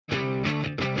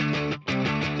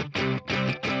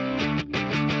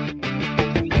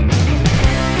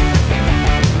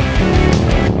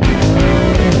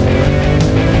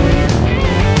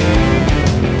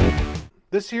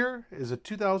here is a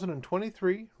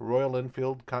 2023 Royal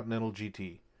Enfield Continental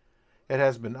GT. It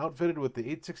has been outfitted with the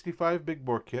 865 big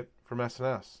bore kit from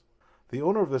S&S. The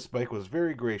owner of this bike was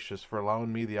very gracious for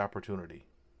allowing me the opportunity.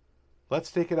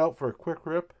 Let's take it out for a quick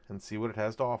rip and see what it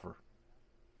has to offer.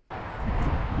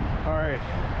 Alright,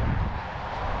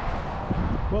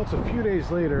 well, it's a few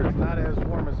days later. It's not as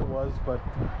warm as it was, but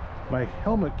my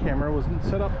helmet camera wasn't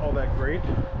set up all that great.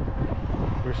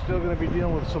 We're still going to be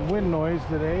dealing with some wind noise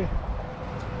today,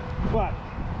 but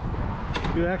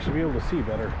you'll actually be able to see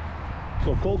better.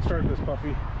 So cold start this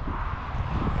puppy.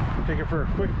 Take it for a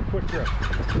quick trip.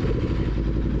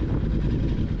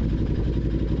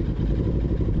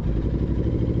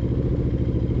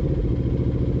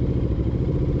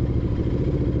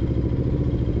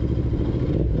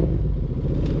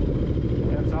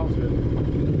 That sounds good.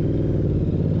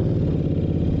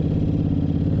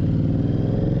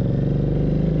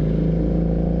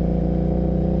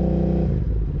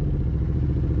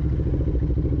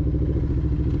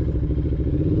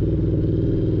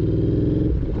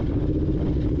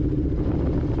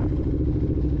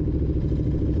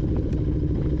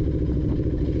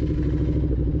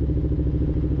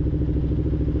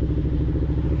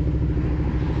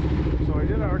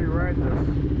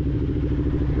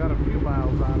 Got a few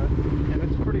miles on it, and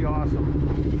it's pretty awesome.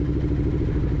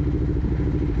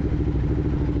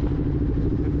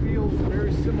 It feels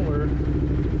very similar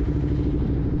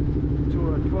to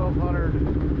a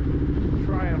 1200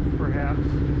 Triumph, perhaps,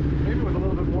 maybe with a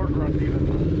little bit more grunt even.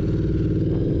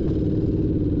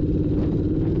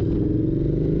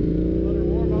 Let her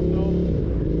warm up though.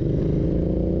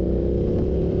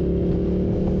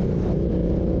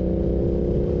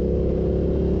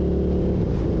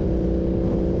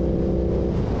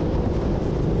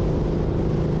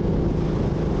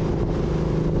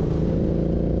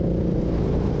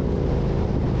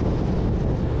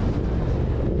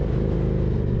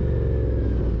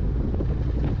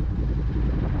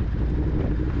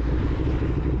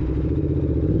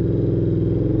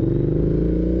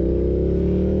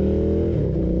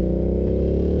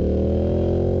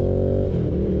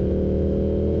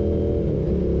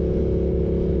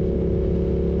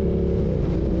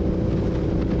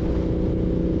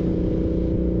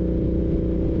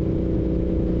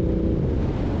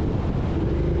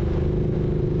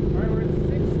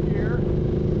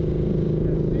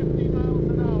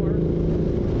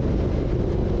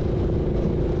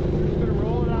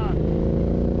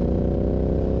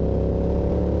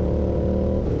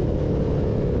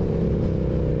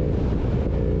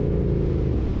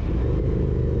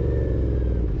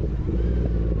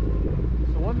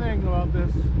 About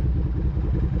this,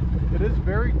 it is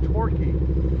very torquey.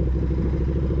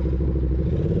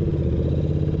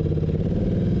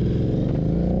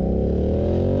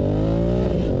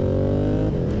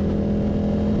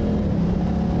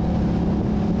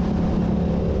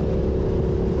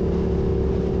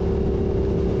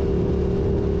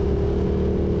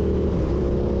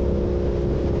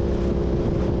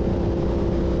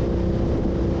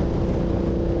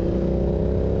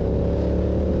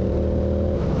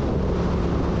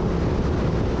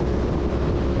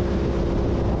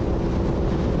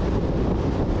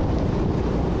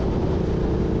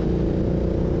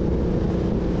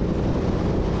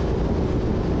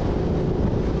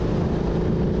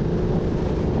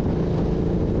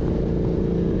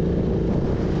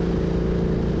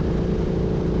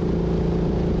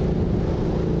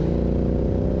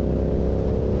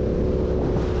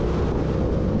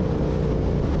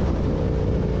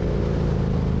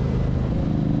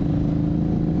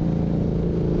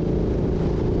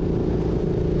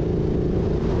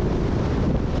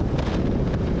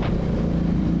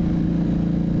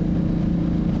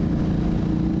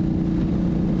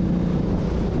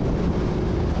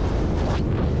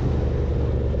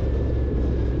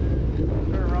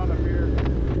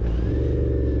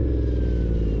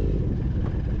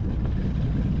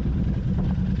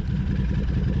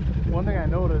 One thing I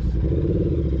noticed,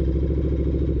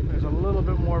 there's a little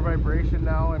bit more vibration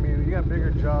now. I mean, you got bigger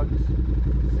jugs,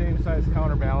 same size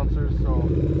counterbalancers, so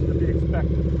it's to be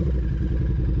expected.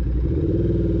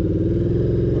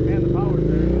 But man, the power's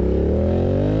there.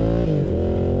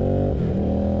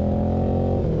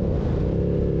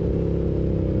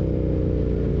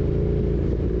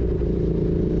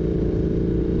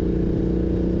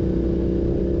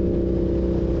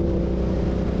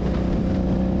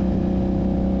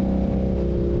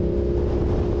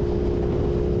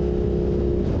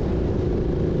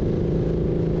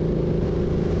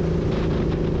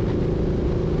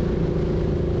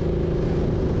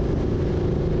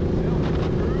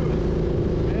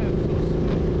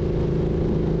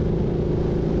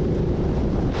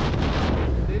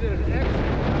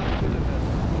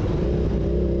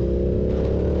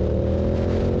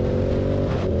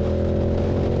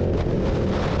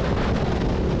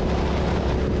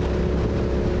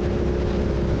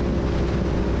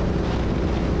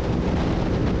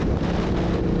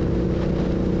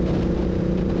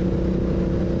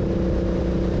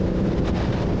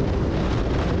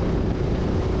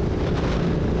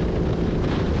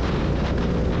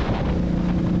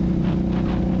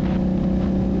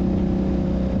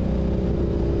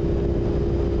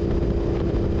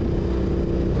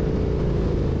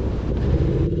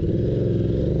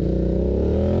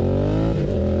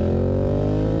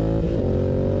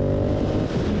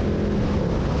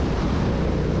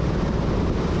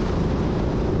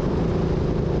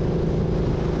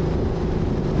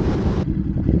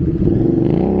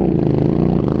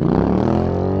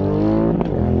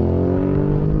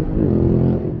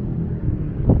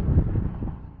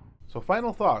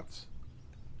 final thoughts.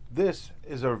 This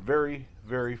is a very,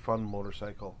 very fun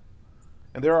motorcycle.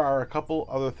 And there are a couple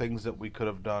other things that we could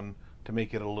have done to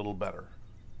make it a little better.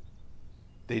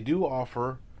 They do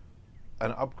offer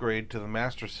an upgrade to the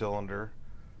master cylinder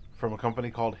from a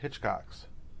company called Hitchcock's.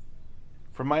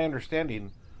 From my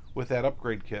understanding, with that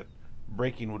upgrade kit,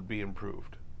 braking would be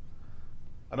improved.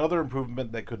 Another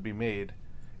improvement that could be made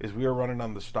is we are running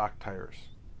on the stock tires.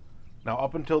 Now,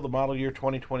 up until the model year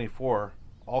 2024,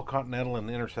 all Continental and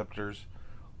Interceptors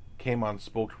came on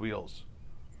spoked wheels.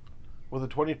 With the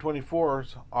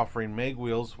 2024s offering mag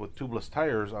wheels with tubeless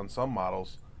tires on some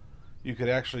models, you could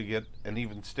actually get an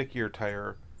even stickier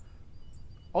tire.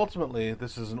 Ultimately,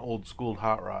 this is an old school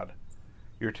hot rod.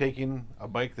 You're taking a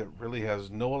bike that really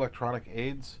has no electronic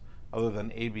aids other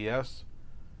than ABS,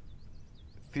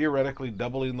 theoretically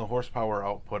doubling the horsepower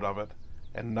output of it,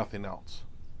 and nothing else.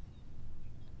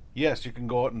 Yes, you can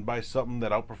go out and buy something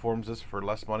that outperforms this for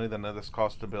less money than this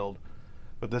costs to build,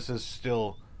 but this is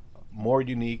still more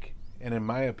unique and, in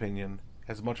my opinion,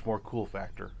 has a much more cool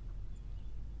factor.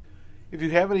 If you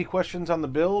have any questions on the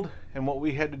build and what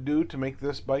we had to do to make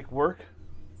this bike work,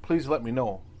 please let me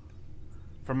know.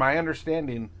 From my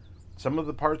understanding, some of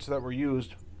the parts that were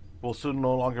used will soon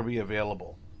no longer be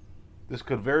available. This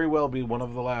could very well be one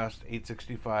of the last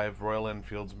 865 Royal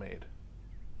Enfields made.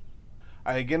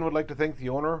 I again would like to thank the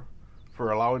owner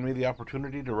for allowing me the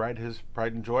opportunity to ride his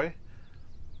Pride and Joy,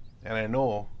 and I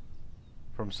know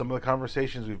from some of the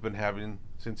conversations we've been having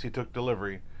since he took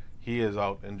delivery, he is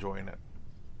out enjoying it.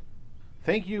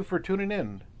 Thank you for tuning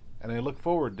in, and I look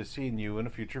forward to seeing you in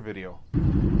a future video.